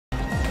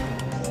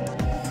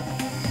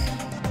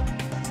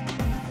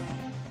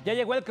Ya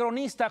llegó el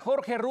cronista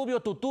Jorge Rubio,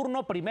 tu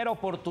turno, primera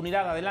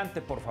oportunidad. Adelante,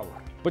 por favor.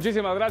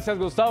 Muchísimas gracias,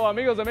 Gustavo.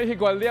 Amigos de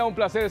México al Día, un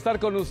placer estar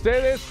con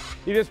ustedes.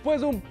 Y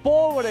después de un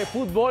pobre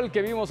fútbol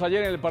que vimos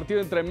ayer en el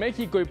partido entre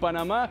México y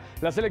Panamá,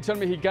 la selección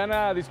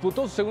mexicana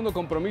disputó su segundo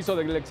compromiso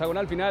del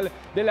hexagonal final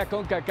de la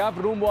CONCACAF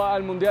rumbo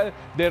al Mundial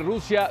de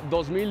Rusia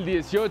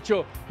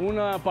 2018. Un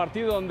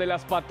partido donde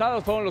las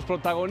patadas fueron los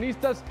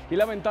protagonistas y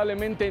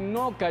lamentablemente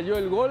no cayó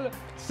el gol.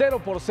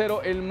 0-0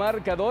 el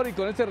marcador, y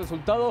con este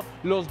resultado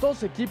los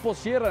dos equipos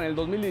cierran el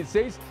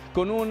 2016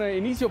 con un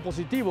inicio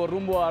positivo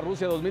rumbo a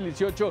Rusia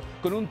 2018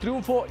 con un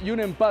triunfo y un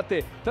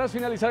empate. Tras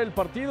finalizar el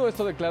partido,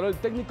 esto declaró el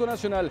técnico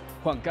nacional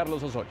Juan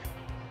Carlos Osorio.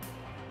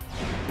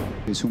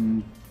 Es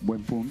un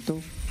buen punto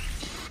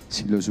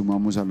si lo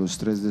sumamos a los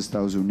 3 de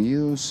Estados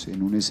Unidos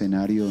en un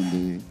escenario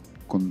donde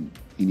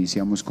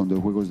iniciamos con 2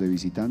 juegos de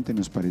visitante.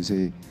 Nos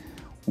parece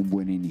un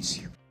buen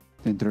inicio.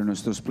 Dentro de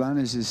nuestros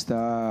planes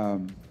está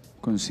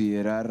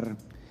considerar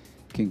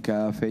que en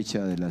cada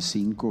fecha de las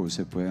 5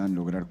 se puedan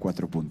lograr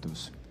 4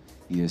 puntos.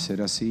 Y de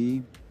ser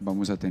así,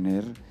 vamos a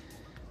tener,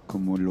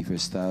 como lo he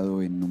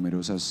manifestado en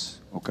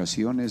numerosas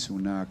ocasiones,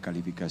 una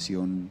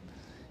calificación,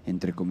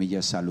 entre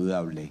comillas,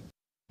 saludable.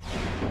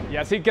 Y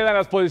así quedan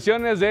las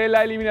posiciones de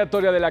la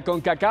eliminatoria de la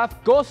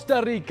CONCACAF.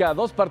 Costa Rica,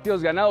 2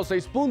 partidos ganados,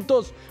 6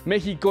 puntos.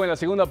 México en la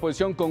segunda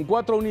posición con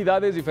 4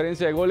 unidades,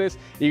 diferencia de goles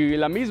y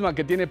la misma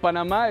que tiene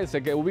Panamá,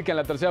 ese que ubica en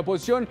la tercera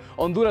posición.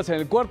 Honduras en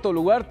el cuarto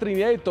lugar,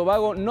 Trinidad y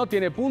Tobago no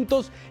tiene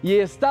puntos. Y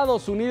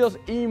Estados Unidos,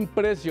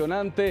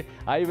 impresionante.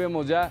 Ahí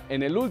vemos ya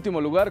en el último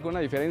lugar con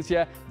una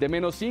diferencia de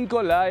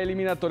 -5. La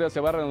eliminatoria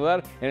se va a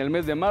reanudar en el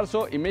mes de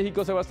marzo y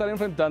México se va a estar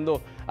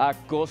enfrentando a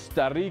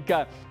Costa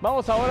Rica.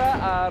 Vamos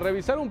ahora a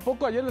revisar un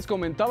poco. Ayer les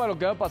comentaba lo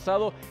que ha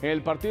pasado en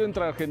el partido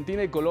entre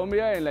Argentina y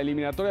Colombia en la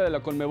eliminatoria de la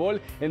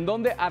Conmebol, en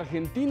donde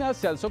Argentina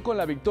se alzó con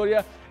la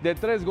victoria de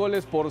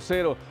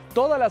 3-0.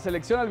 Toda la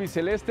selección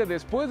albiceleste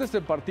después de este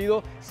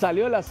partido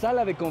salió a la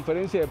sala de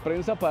conferencia de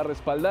prensa para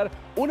respaldar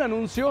un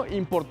anuncio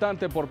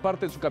importante por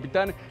parte de su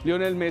capitán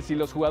Lionel Messi.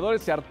 Los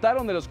jugadores se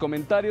hartaron de los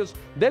comentarios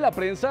de la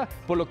prensa,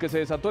 por lo que se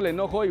desató el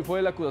enojo y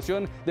fue la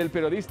acusación del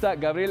periodista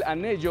Gabriel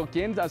Anello,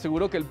 quien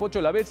aseguró que el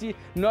Pocho Lavezzi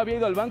no había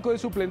ido al banco de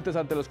suplentes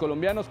ante los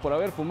colombianos por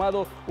haber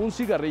fumado un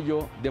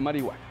cigarrillo de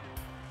marihuana.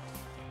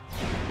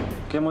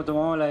 Que hemos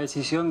tomado la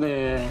decisión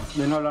de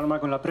no hablar más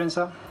con la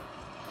prensa.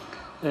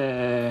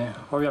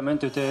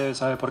 Obviamente usted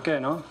sabe por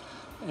qué, ¿no?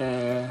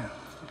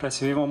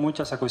 Recibimos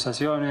muchas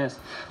acusaciones,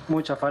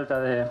 mucha falta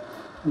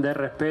de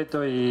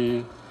respeto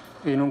y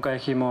nunca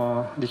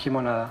dijimos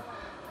nada.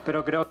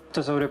 Pero creo que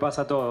esto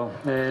sobrepasa todo.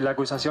 La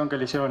acusación que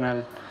le hicieron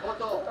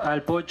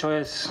al Pocho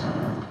es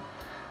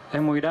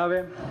muy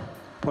grave,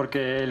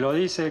 porque lo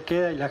dice,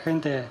 queda, y la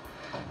gente,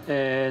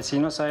 si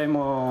no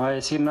sabemos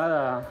decir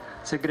nada,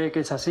 se cree que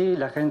es así.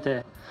 La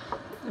gente,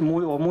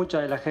 mucha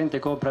de la gente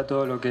compra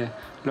todo lo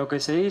que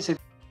se dice.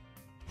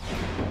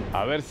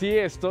 A ver si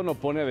esto no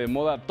pone de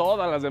moda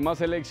todas las demás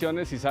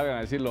elecciones y salgan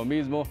a decir lo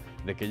mismo,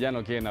 de que ya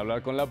no quieren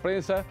hablar con la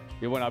prensa.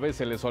 Y bueno, a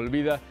veces les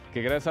olvida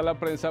que gracias a la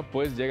prensa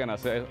pues llegan a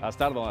estar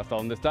hasta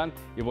donde están.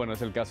 Y bueno,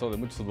 es el caso de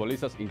muchos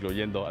futbolistas,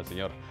 incluyendo al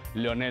señor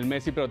Lionel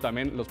Messi, pero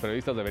también los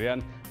periodistas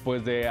deberían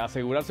pues de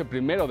asegurarse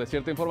primero de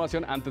cierta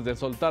información antes de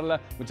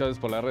soltarla. Muchas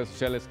veces por las redes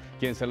sociales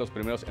quieren ser los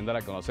primeros en dar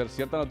a conocer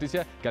cierta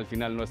noticia que al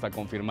final no está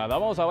confirmada.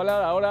 Vamos a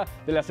hablar ahora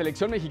de la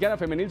selección mexicana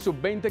femenil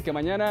sub-20, que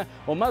mañana,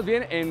 o más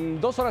bien en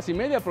 2 horas y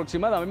media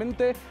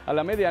aproximadamente, a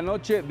la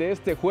medianoche de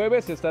este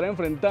jueves, se estará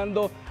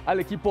enfrentando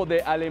al equipo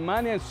de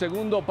Alemania en su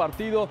segundo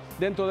partido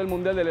dentro del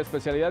Mundial de la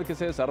especialidad que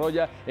se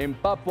desarrolla en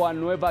Papua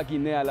Nueva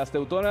Guinea. Las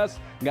teutonas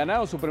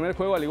ganaron su primer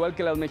juego al igual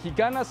que las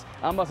mexicanas.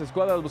 Ambas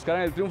escuadras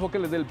buscarán el triunfo que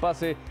les dé el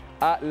pase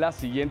a la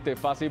siguiente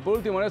fase. Y por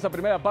último, en esta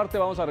primera parte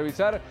vamos a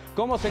revisar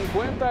cómo se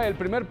encuentra el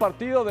primer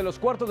partido de los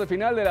cuartos de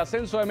final del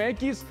Ascenso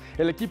MX.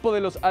 El equipo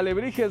de los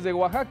Alebrijes de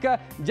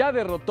Oaxaca ya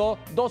derrotó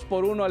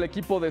 2-1 al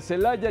equipo de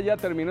Celaya. Ya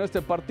terminó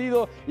este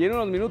partido y en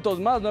unos minutos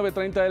más,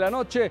 9:30 de la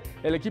noche,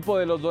 el equipo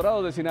de los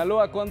Dorados de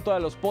Sinaloa contra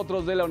los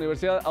Potros de la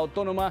Universidad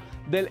Autónoma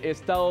del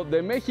Estado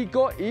de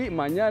México. Y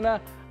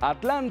mañana,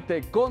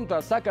 Atlante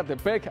contra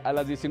Zacatepec a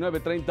las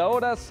 19:30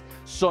 horas.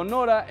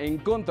 Sonora en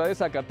contra de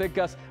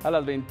Zacatecas a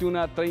las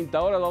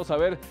 21:30 horas. Vamos a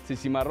ver si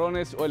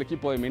Cimarrones o el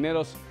equipo de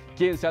Mineros,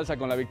 quién se alza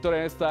con la victoria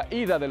en esta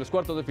ida de los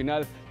cuartos de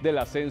final del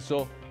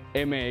Ascenso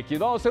MX.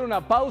 Vamos a hacer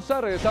una pausa,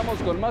 regresamos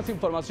con más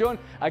información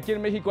aquí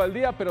en México al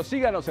Día, pero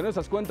síganos en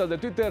nuestras cuentas de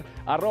Twitter,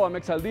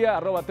 @mexaldía,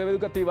 @TV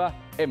Educativa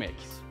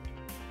MX.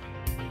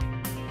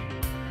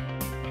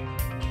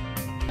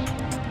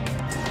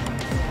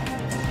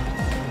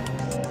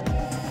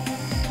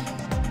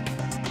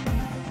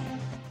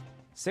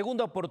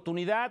 Segunda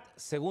oportunidad,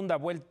 segunda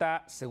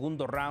vuelta,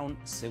 segundo round,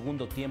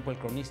 segundo tiempo. El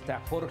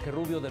cronista Jorge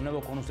Rubio de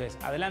nuevo con ustedes.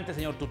 Adelante,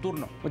 señor, tu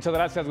turno. Muchas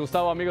gracias,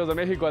 Gustavo. Amigos de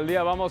México al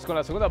Día, vamos con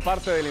la segunda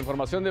parte de la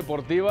información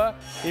deportiva.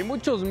 Y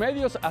muchos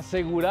medios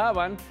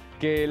aseguraban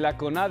que la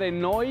CONADE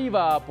no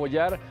iba a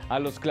apoyar a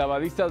los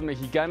clavadistas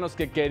mexicanos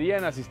que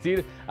querían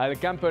asistir al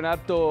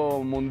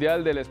Campeonato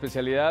Mundial de la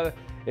especialidad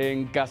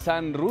en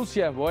Kazán,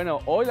 Rusia. Bueno,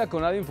 hoy la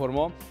CONADE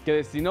informó que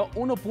destinó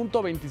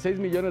 1.26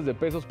 millones de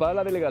pesos para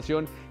la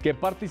delegación que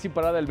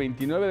participará del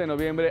 29 de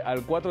noviembre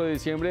al 4 de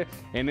diciembre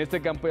en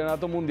este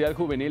campeonato mundial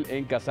juvenil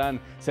en Kazán.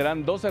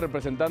 Serán 12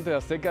 representantes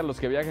aztecas los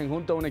que viajen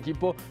junto a un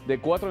equipo de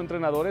 4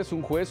 entrenadores,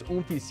 un juez,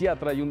 un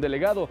fisiatra y un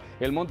delegado.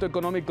 El monto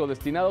económico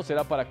destinado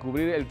será para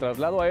cubrir el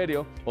traslado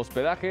aéreo,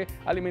 hospedaje,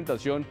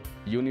 alimentación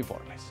y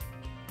uniformes.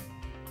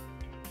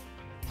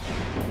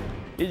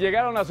 Y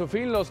llegaron a su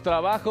fin los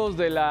trabajos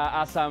de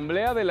la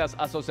Asamblea de las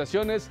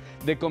Asociaciones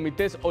de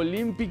Comités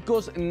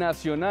Olímpicos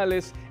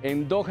Nacionales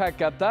en Doha,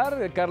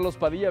 Qatar. Carlos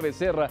Padilla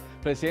Becerra,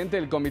 presidente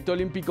del Comité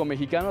Olímpico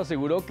Mexicano,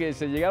 aseguró que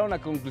se llegaron a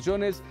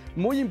conclusiones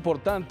muy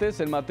importantes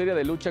en materia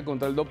de lucha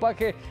contra el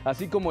dopaje,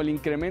 así como el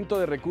incremento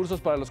de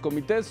recursos para los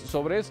comités.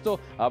 Sobre esto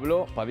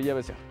habló Padilla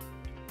Becerra.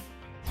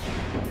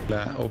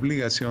 La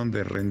obligación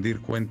de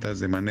rendir cuentas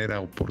de manera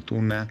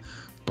oportuna,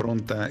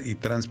 pronta y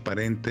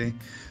transparente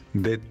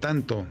de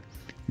tanto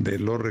de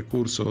los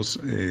recursos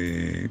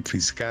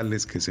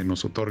fiscales que se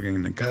nos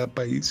otorguen en cada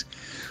país,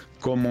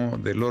 como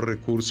de los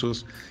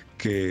recursos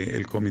que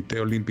el Comité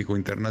Olímpico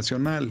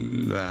Internacional,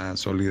 la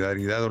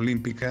Solidaridad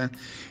Olímpica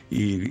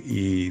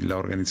y la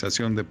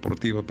Organización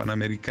Deportiva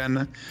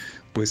Panamericana,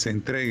 pues se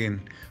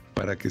entreguen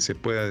para que se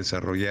pueda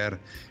desarrollar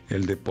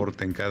el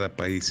deporte en cada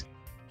país.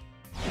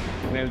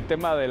 En el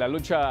tema de la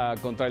lucha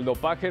contra el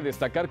dopaje,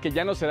 destacar que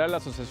ya no será la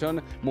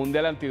Asociación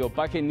Mundial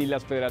Antidopaje ni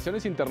las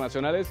federaciones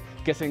internacionales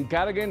que se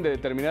encarguen de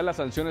determinar las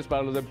sanciones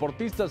para los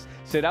deportistas.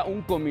 Será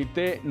un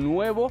comité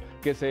nuevo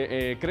que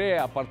se cree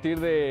a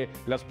partir de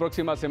las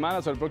próximas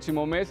semanas o el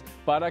próximo mes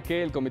para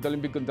que el Comité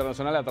Olímpico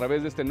Internacional, a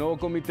través de este nuevo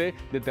comité,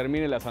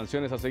 determine las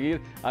sanciones a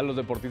seguir a los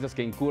deportistas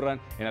que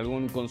incurran en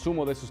algún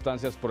consumo de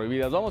sustancias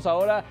prohibidas. Vamos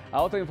ahora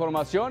a otra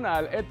información,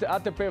 al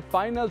ATP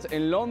Finals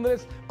en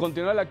Londres.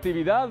 Continúa la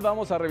actividad,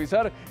 vamos a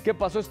revisar qué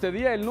pasó este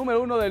día. El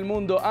número 1 del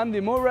mundo, Andy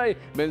Murray,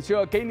 venció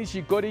a Kei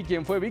Nishikori,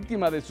 quien fue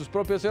víctima de sus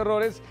propios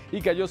errores y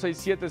cayó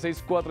 6-7,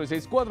 6-4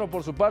 y 6-4.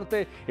 Por su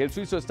parte, el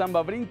suizo Stan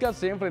Wawrinka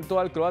se enfrentó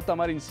al croata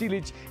Marin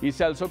Cilic y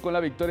se alzó con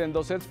la victoria en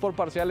 2 sets por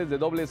parciales de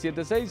doble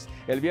 7-6.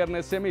 El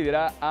viernes se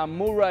medirá a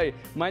Murray.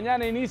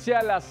 Mañana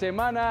inicia la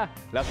semana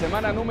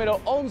número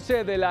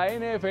 11 de la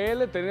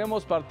NFL.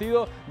 Tenemos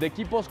partido de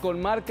equipos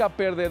con marca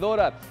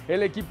perdedora.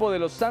 El equipo de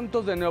los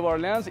Santos de Nueva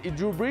Orleans y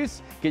Drew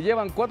Brees, que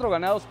llevan 4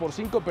 ganados por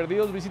 5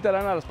 perdidos,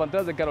 visitarán a las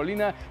Panteras de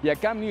Carolina y a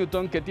Cam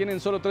Newton, que tienen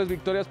solo 3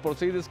 victorias por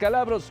 6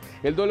 descalabros.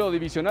 El duelo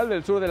divisional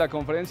del sur de la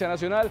Conferencia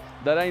Nacional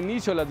dará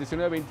inicio a las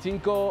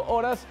 19:25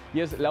 horas y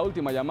es la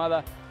última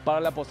llamada para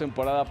la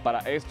postemporada para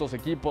estos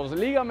equipos.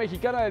 Liga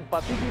Mexicana del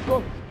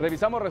Pacífico,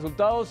 revisamos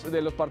resultados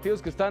de los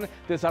partidos que están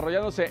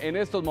desarrollándose en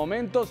estos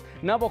momentos.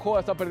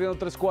 Navojoa está perdiendo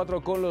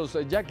 3-4 con los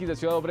Yaquis de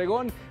Ciudad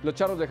Obregón. Los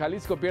Charros de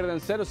Jalisco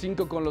pierden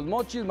 0-5 con los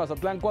Mochis.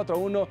 Mazatlán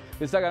 4-1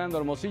 está ganando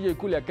Hermosillo y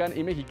Culiacán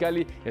y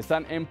Mexicali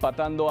están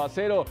empatando a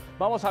 0.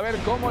 Vamos a ver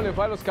cómo le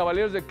fue a los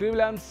Cavaliers de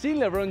Cleveland sin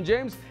LeBron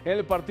James en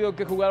el partido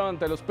que jugaron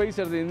ante los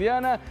Pacers de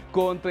Indiana,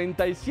 con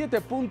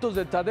 37 puntos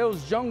de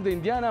Thaddeus Young de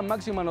Indiana,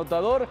 máximo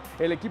anotador.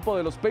 El equipo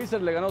de los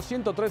Pacers le ganó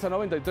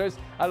 103-93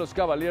 a los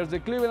Cavaliers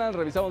de Cleveland.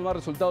 Revisamos más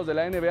resultados de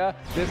la NBA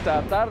de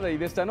esta tarde y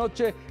de esta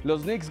noche.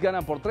 Los Knicks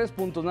ganan por 3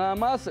 puntos nada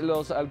más.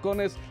 Los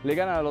Halcones le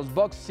ganan a los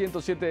Bucks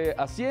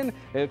 107-100.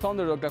 El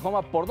Thunder de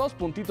Oklahoma por 2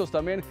 puntitos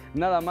también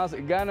nada más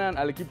ganan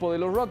al equipo de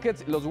los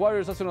Rockets. Los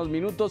Warriors hace unos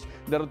minutos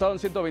derrotaron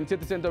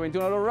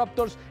 127-121 a los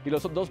Raptors y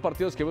los 2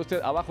 partidos que ve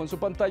usted abajo en su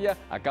pantalla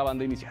acaban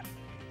de iniciar.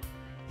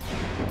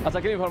 Hasta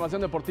aquí la información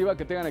deportiva.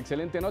 Que tengan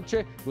excelente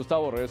noche.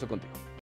 Gustavo, regreso contigo.